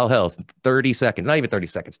person at Dal Health, 30 seconds, not even 30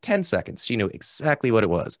 seconds, 10 seconds, she knew exactly what it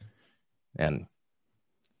was. And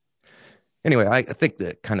anyway, I think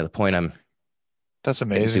that kind of the point I'm That's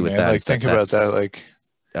amazing, with man. that Like, think about that. Like,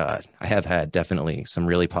 I have had definitely some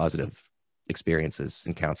really positive experiences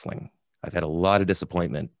in counseling. I've had a lot of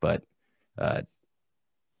disappointment, but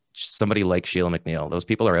somebody like Sheila McNeil, those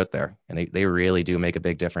people are out there, and they really do make a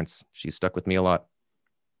big difference. She's stuck with me a lot.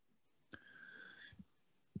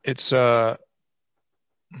 it's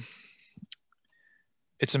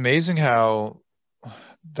amazing how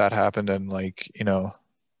that happened. And like,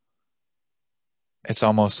 it's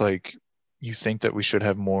almost like you think that we should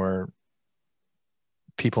have more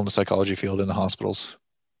people in the psychology field in the hospitals,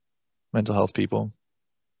 mental health people.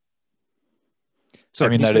 So I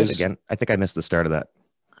mean, that is, again, I think I missed the start of that.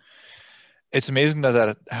 it's amazing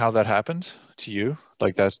that how that happened to you,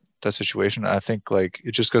 like that situation. I think like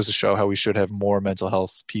it just goes to show how we should have more mental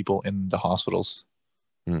health people in the hospitals.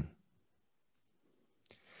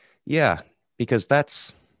 Yeah, because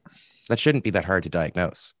that shouldn't be that hard to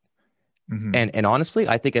diagnose. Mm-hmm. And honestly,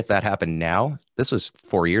 I think if that happened now, this was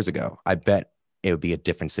 4 years ago, I bet it would be a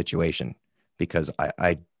different situation, because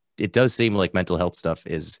it does seem like mental health stuff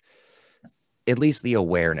is at least the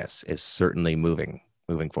awareness is certainly moving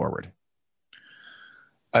forward.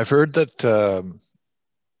 I've heard that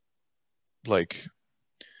like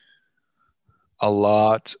a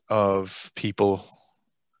lot of people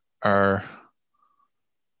are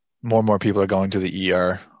more and more people are going to the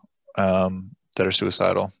ER that are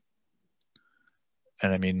suicidal.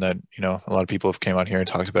 And I mean that, you know, a lot of people have came out here and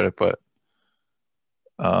talked about it, but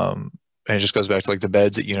and it just goes back to like the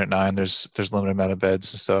beds at Unit 9. There's limited amount of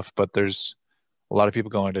beds and stuff, but there's a lot of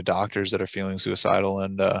people going to doctors that are feeling suicidal.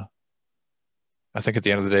 And I think at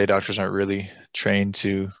the end of the day, doctors aren't really trained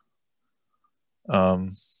to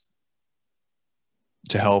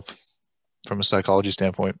help from a psychology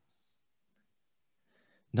standpoint.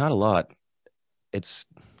 Not a lot. It's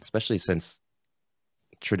especially since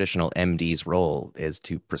traditional MD's role is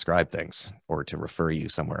to prescribe things or to refer you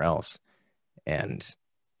somewhere else. And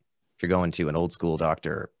if you're going to an old school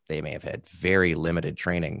doctor, they may have had very limited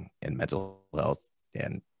training in mental health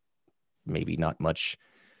and maybe not much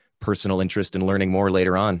personal interest in learning more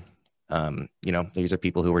later on. You know, these are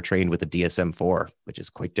people who were trained with the DSM-4, which is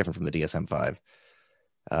quite different from the DSM-5.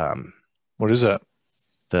 What is that?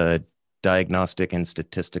 The Diagnostic and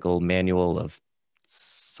Statistical Manual of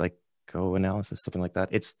Psychoanalysis, something like that.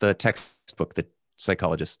 It's the textbook that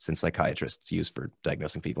psychologists and psychiatrists use for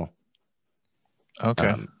diagnosing people.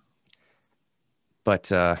 Okay.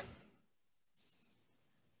 But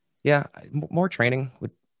yeah, more training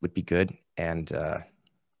would be good. And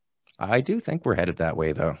I do think we're headed that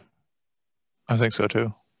way, though. I think so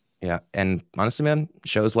too. Yeah. And honestly, man,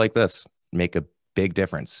 shows like this make a big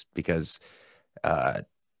difference because,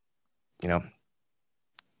 you know,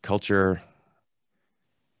 culture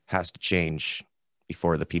has to change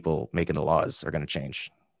before the people making the laws are going to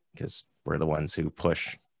change, because we're the ones who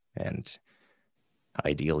push, and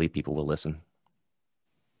ideally people will listen.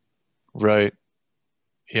 Right.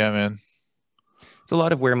 Yeah, man. It's a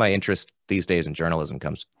lot of where my interest these days in journalism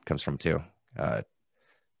comes from too.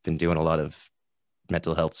 Been doing a lot of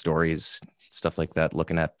mental health stories, stuff like that,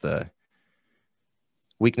 looking at the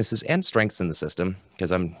weaknesses and strengths in the system,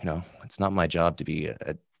 because I'm, you know, it's not my job to be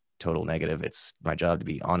a total negative. It's my job to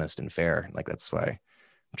be honest and fair. Like, that's why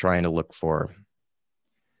I'm trying to look for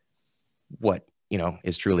what, you know,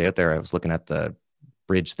 is truly out there. I was looking at the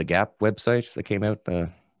Bridge the Gap website that came out, the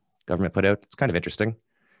government put out. It's kind of interesting.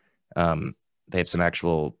 They have some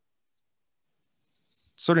actual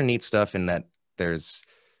sort of neat stuff in that there's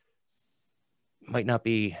might not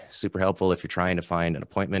be super helpful if you're trying to find an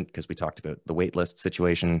appointment, because we talked about the wait list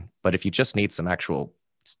situation. But if you just need some actual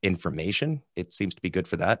information, it seems to be good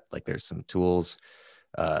for that. Like, there's some tools.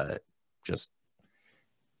 Just,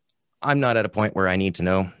 I'm not at a point where I need to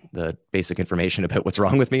know the basic information about what's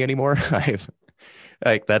wrong with me anymore.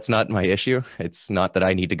 That's not my issue. It's not that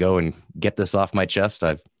I need to go and get this off my chest.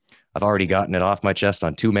 I've already gotten it off my chest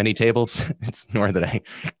on too many tables. It's more that I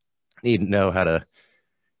need to know how to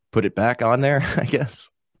put it back on there, I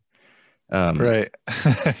guess. Right.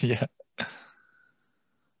 Yeah.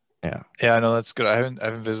 Yeah. Yeah, I know, that's good. I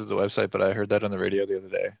haven't visited the website, but I heard that on the radio the other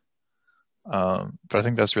day. But I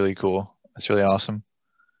think that's really cool. That's really awesome.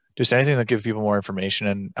 Just anything that gives people more information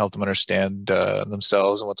and help them understand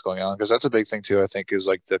themselves and what's going on, because that's a big thing too, I think, is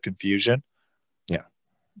like the confusion. Yeah.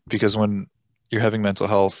 Because when you're having mental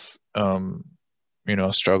health, you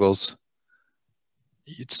know, struggles,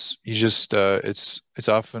 it's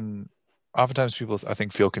oftentimes people, I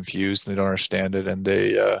think, feel confused and they don't understand it, and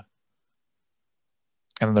they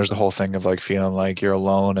and then there's the whole thing of like feeling like you're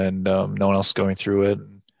alone and no one else is going through it,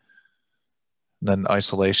 and then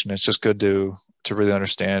isolation. It's just good to really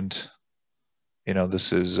understand, you know,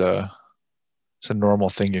 this is it's a normal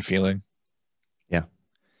thing you're feeling. Yeah,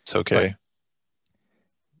 it's okay.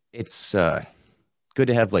 But it's good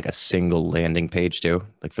to have like a single landing page too,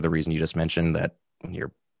 like for the reason you just mentioned, that when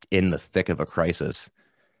you're in the thick of a crisis,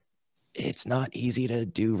 it's not easy to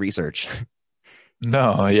do research.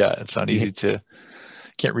 No, yeah, it's not easy to,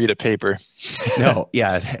 can't read a paper. No,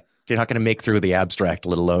 yeah, you're not going to make through the abstract,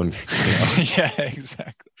 let alone, you know. Yeah,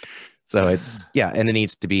 exactly. So it's, yeah, and it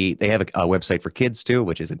needs to be, they have a website for kids too,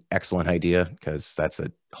 which is an excellent idea, because that's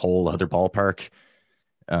a whole other ballpark.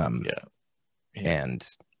 Yeah. And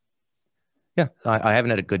yeah, I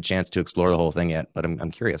haven't had a good chance to explore the whole thing yet, but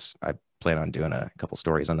I'm curious. I plan on doing a couple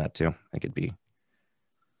stories on that too. I think it'd be,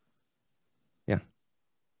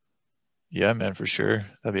 yeah, man, for sure.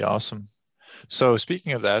 That'd be awesome. So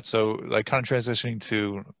speaking of that, so like kind of transitioning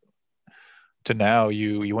to now,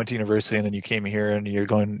 you went to university and then you came here and you're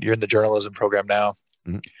in the journalism program now.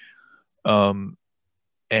 Mm-hmm.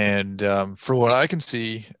 And for what I can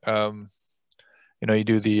see, you know, you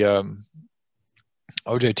do the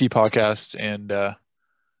OJT podcast, and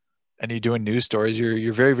and you're doing news stories.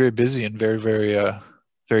 You're very, very busy and very, very,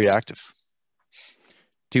 very active.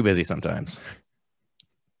 Too busy sometimes.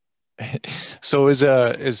 So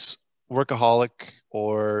is workaholic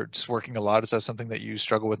or just working a lot, is that something that you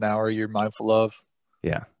struggle with now or you're mindful of?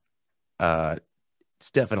 Yeah.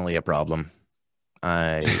 It's definitely a problem.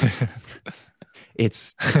 I'm a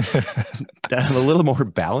little more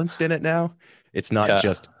balanced in it now. It's not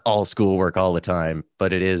just all schoolwork all the time,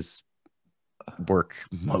 but it is work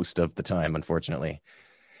most of the time, unfortunately.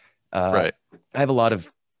 Right. I have a lot of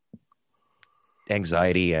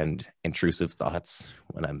anxiety and intrusive thoughts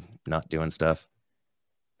when I'm not doing stuff.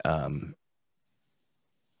 It's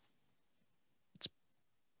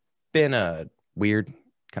been a weird,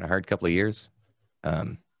 kind of hard couple of years.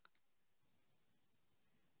 Or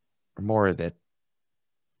more that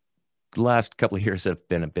the last couple of years have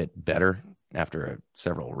been a bit better after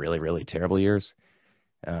several really, really terrible years,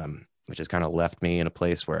 which has kind of left me in a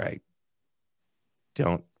place where I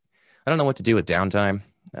don't know what to do with downtime.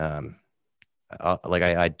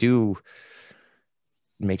 I do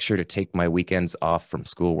make sure to take my weekends off from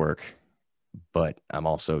schoolwork, but I'm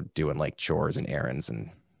also doing like chores and errands and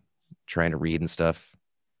trying to read and stuff.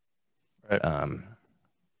 Right.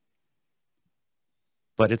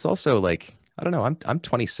 But it's also like, I don't know, I'm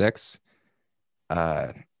 26.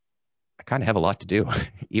 I kind of have a lot to do,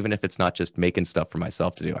 even if it's not just making stuff for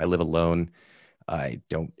myself to do. I live alone. I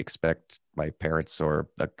don't expect my parents or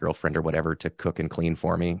a girlfriend or whatever to cook and clean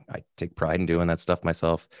for me. I take pride in doing that stuff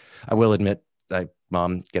myself. I will admit,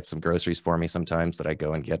 mom gets some groceries for me sometimes that I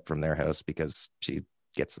go and get from their house because she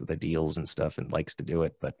gets the deals and stuff and likes to do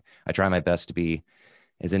it. But I try my best to be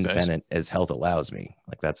as independent as health allows me.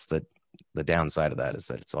 Like that's the downside of that, is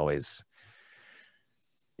that it's always,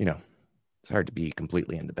 it's hard to be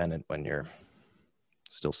completely independent when you're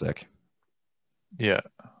still sick. Yeah,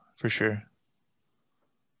 for sure.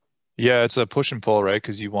 Yeah, it's a push and pull, right?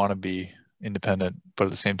 Because you want to be independent, but at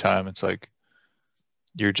the same time, it's like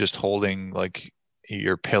you're just holding like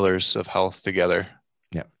your pillars of health together.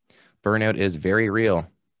 Yeah. Burnout is very real.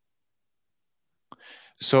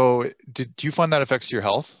 So do you find that affects your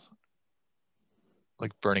health?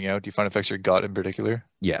 Like burning out, do you find it affects your gut in particular?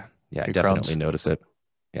 Yeah. Yeah, I Your definitely Crohn's? notice it.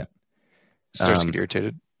 Yeah. Starts to get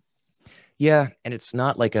irritated. Yeah, and it's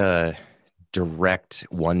not like a direct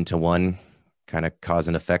one-to-one kind of cause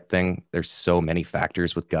and effect thing. There's so many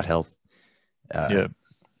factors with gut health. Yeah.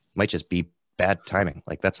 Might just be bad timing.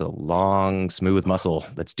 Like that's a long, smooth muscle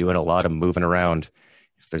that's doing a lot of moving around.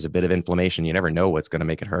 If there's a bit of inflammation, you never know what's going to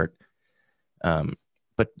make it hurt.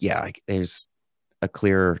 But yeah, there's a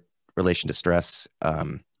clear relation to stress.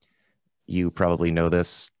 You probably know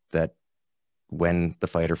this, that when the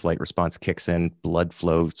fight or flight response kicks in, blood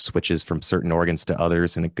flow switches from certain organs to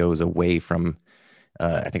others, and it goes away from,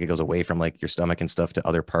 I think it goes away from like your stomach and stuff to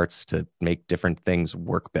other parts to make different things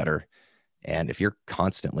work better. And if you're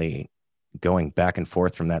constantly going back and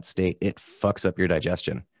forth from that state, it fucks up your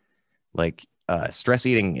digestion. Like stress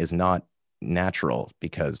eating is not natural,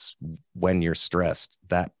 because when you're stressed,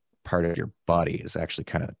 that part of your body is actually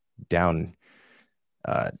kind of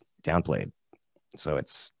downplayed. So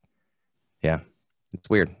it's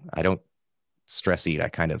weird. I don't stress eat. I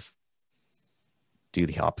kind of do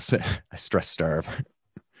the opposite. I stress starve.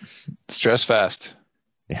 Stress fast.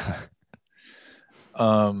 Yeah.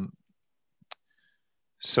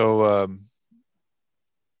 So I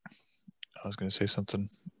was going to say something.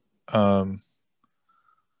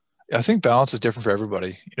 I think balance is different for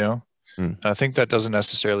everybody, And I think that doesn't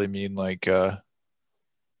necessarily mean like you're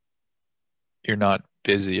not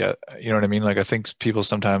busy. You know what I mean? Like I think people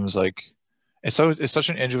sometimes like it's such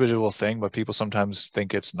an individual thing, but people sometimes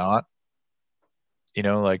think it's not.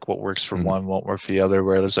 Like what works for one won't work for the other.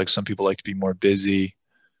 Where there's like some people like to be more busy,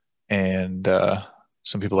 and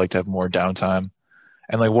some people like to have more downtime.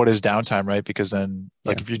 And like, what is downtime, right? Because then,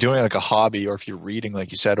 like, if you're doing like a hobby, or if you're reading,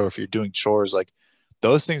 like you said, or if you're doing chores, like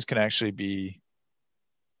those things can actually be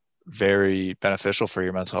very beneficial for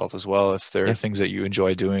your mental health as well, if there are things that you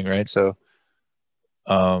enjoy doing, right? So,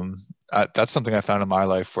 that's something I found in my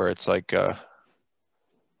life where it's like,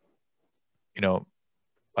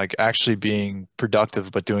 like actually being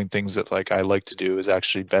productive, but doing things that like I like to do is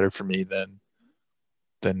actually better for me than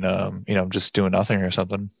just doing nothing or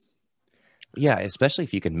something. Yeah, especially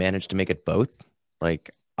if you can manage to make it both.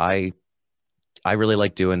 Like I really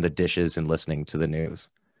like doing the dishes and listening to the news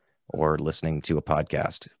or listening to a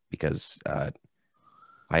podcast, because I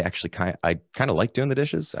kind of like doing the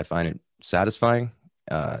dishes. I find it satisfying.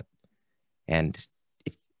 And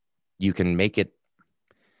if you can make it,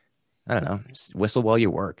 I don't know, whistle while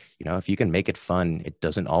you work, if you can make it fun, it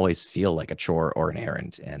doesn't always feel like a chore or an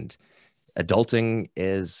errand. And adulting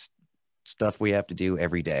is stuff we have to do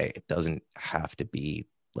every day. It doesn't have to be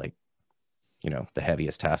like, the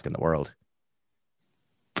heaviest task in the world.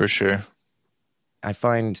 For sure. I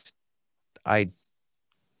find I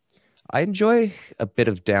enjoy a bit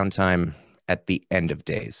of downtime at the end of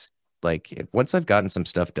days. Like once I've gotten some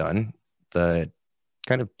stuff done, the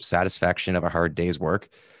kind of satisfaction of a hard day's work,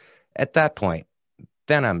 at that point,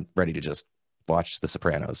 then I'm ready to just watch The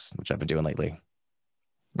Sopranos, which I've been doing lately.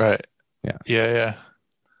 Right. Yeah. Yeah.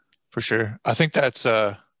 For sure. I think that's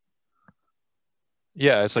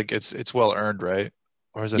yeah, it's like it's well earned, right?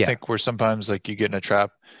 Whereas I Yeah. think where sometimes like you get in a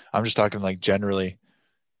trap, I'm just talking like generally,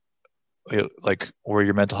 like where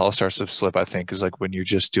your mental health starts to slip, I think, is like when you're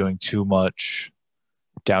just doing too much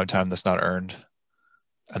downtime that's not earned.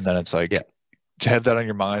 And then it's like Yeah. to have that on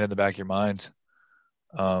your mind, in the back of your mind,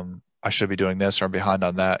 I should be doing this or I'm behind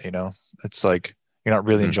on that, It's like you're not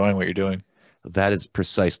really enjoying what you're doing. So that is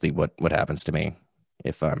precisely what happens to me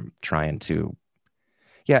if I'm trying to,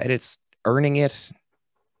 and it's earning it,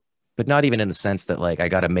 but not even in the sense that like I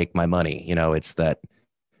got to make my money. It's that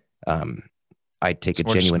I take a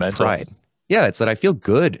genuine pride. Yeah, it's that I feel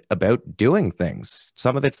good about doing things.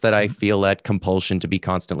 Some of it's that I feel that compulsion to be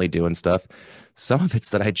constantly doing stuff. Some of it's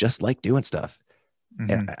that I just like doing stuff.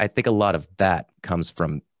 And I think a lot of that comes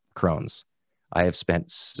from Crohn's. I have spent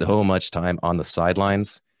so much time on the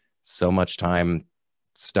sidelines, so much time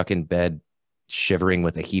stuck in bed, shivering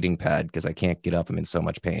with a heating pad because I can't get up. I'm in so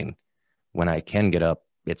much pain. When I can get up,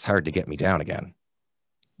 it's hard to get me down again.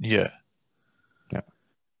 Yeah. Yeah.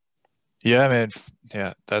 Yeah, man.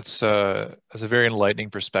 Yeah, that's a very enlightening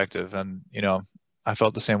perspective. And, I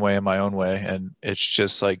felt the same way in my own way. And it's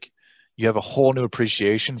just like you have a whole new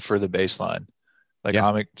appreciation for the baseline. Like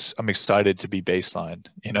I'm excited to be baseline,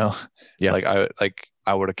 Yeah. Like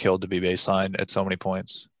I would have killed to be baseline at so many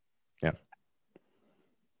points. Yeah.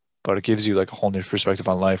 But it gives you like a whole new perspective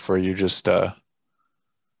on life where you're just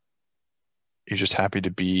happy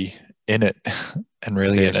to be in it and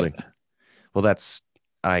really Seriously. in it. Well,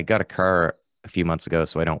 I got a car a few months ago,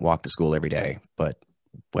 so I don't walk to school every day. But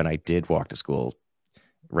when I did walk to school,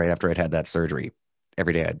 right after I'd had that surgery,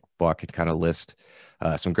 every day I'd walk and kind of list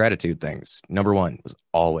some gratitude things. Number one was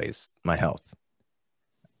always my health.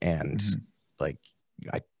 And like,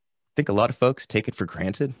 I think a lot of folks take it for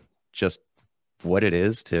granted, just what it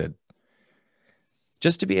is to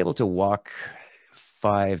be able to walk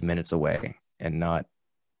 5 minutes away and not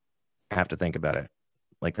have to think about it.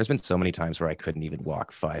 Like there's been so many times where I couldn't even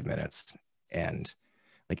walk 5 minutes. And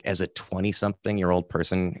like as a 20-something-year-old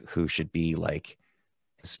person who should be like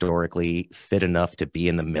historically fit enough to be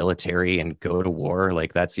in the military and go to war,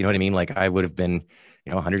 like that's, you know what I mean? Like I would have been,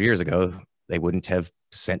 100 years ago, they wouldn't have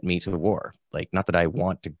sent me to war. Like, not that I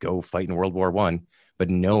want to go fight in World War I,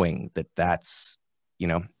 but knowing that that's,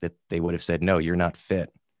 that they would have said, no, you're not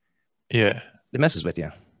fit. Yeah. It messes with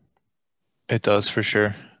you. It does for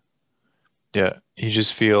sure. Yeah. You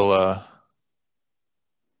just feel,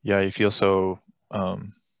 you feel so,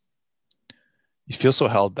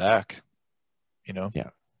 held back, Yeah.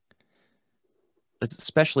 It's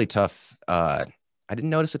especially tough. I didn't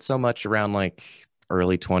notice it so much around like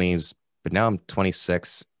early 20s, but now I'm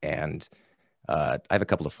 26 and I have a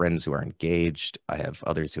couple of friends who are engaged. I have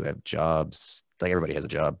others who have jobs. Like everybody has a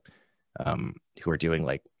job, who are doing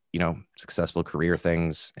like, successful career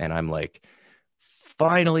things. And I'm like,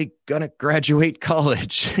 finally gonna graduate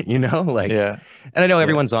college, like, yeah. And I know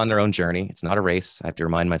everyone's on their own journey. It's not a race. I have to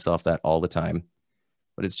remind myself that all the time,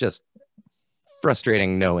 but it's just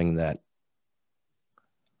frustrating knowing that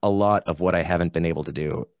a lot of what I haven't been able to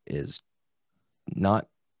do is not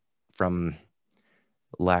from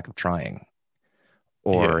lack of trying,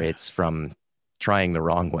 or it's from trying the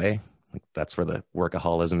wrong way. Like that's where the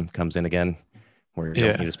workaholism comes in again, where you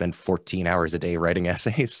don't need to spend 14 hours a day writing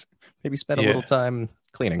essays. Maybe spend a little time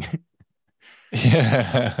cleaning.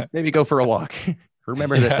 Yeah. Maybe go for a walk.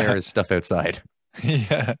 Remember that there is stuff outside.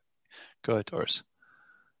 Yeah. Go outdoors.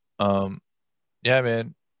 Yeah,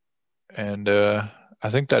 man. And I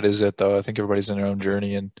think that is it though. I think everybody's in their own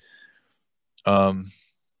journey and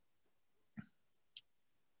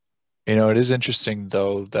it is interesting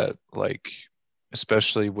though that like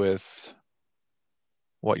especially with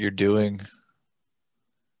what you're doing,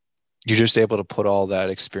 you're just able to put all that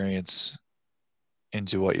experience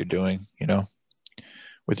into what you're doing,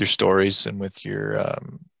 with your stories and with your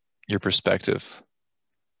perspective.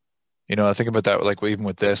 I think about that like even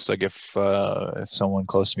with this, like if someone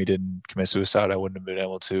close to me didn't commit suicide, I wouldn't have been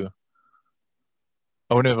able to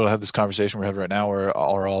have this conversation we're having right now or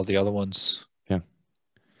all the other ones. Yeah.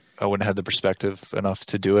 I wouldn't have the perspective enough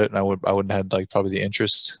to do it. And I wouldn't have like probably the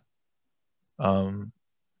interest.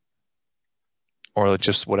 or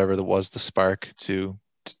just whatever that was the spark to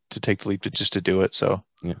take the leap just to do it. So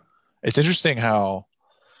Yeah. It's interesting how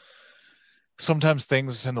sometimes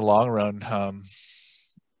things in the long run,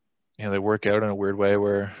 they work out in a weird way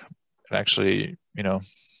where it actually,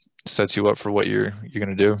 sets you up for what you're going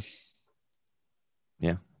to do.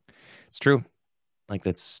 Yeah, it's true. Like,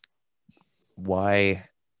 that's why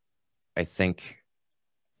I think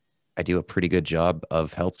I do a pretty good job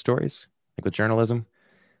of health stories, like with journalism,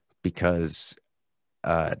 because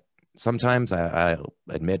sometimes I'll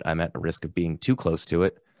admit I'm at a risk of being too close to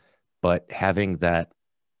it, but having that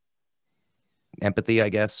empathy, I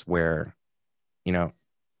guess, where,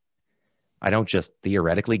 I don't just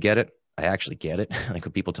theoretically get it, I actually get it. Like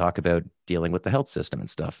when people talk about dealing with the health system and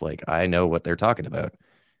stuff, like I know what they're talking about.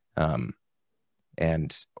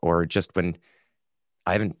 Or just when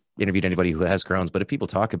I haven't interviewed anybody who has Crohn's, but if people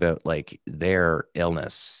talk about like their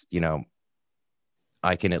illness,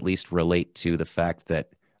 I can at least relate to the fact that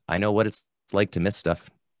I know what it's like to miss stuff.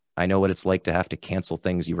 I know what it's like to have to cancel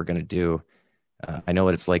things you were going to do. I know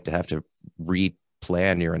what it's like to have to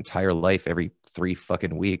replan your entire life every 3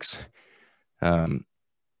 fucking weeks.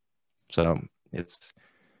 So it's,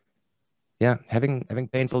 yeah, having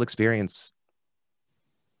painful experience,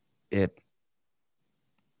 it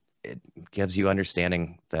gives you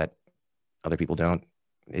understanding that other people don't.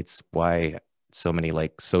 It's why so many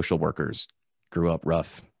like social workers grew up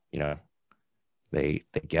rough, they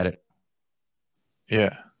get it.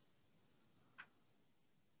 Yeah.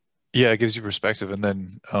 Yeah, it gives you perspective, and then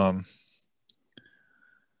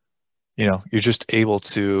you're just able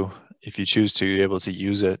to, if you choose to, you're able to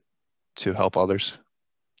use it to help others.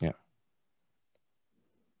 Yeah.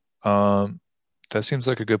 That seems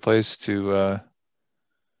like a good place to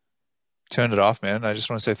end it off, man. I just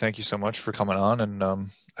want to say thank you so much for coming on and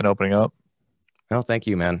opening up. No, thank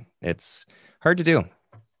you, man. It's hard to do,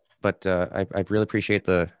 but I really appreciate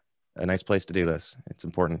a nice place to do this. It's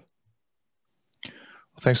important.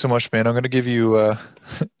 Well, thanks so much, man. I'm going to give you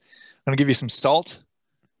some salt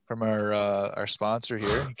from our sponsor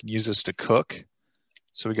here. You can use this to cook.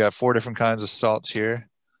 So we got 4 different kinds of salts here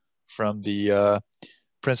from the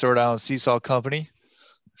Prince Edward Island Sea Salt Company.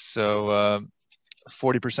 So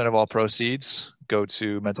 40% of all proceeds go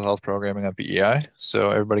to mental health programming at BEI. So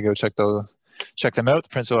everybody go check them out, the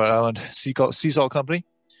Prince Edward Island Sea Salt Company.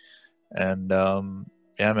 And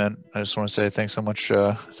yeah, man, I just want to say thanks so much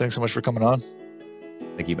for coming on.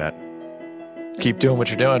 Thank you, Matt. Keep doing what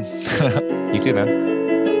you're doing. You too,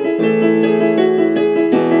 man.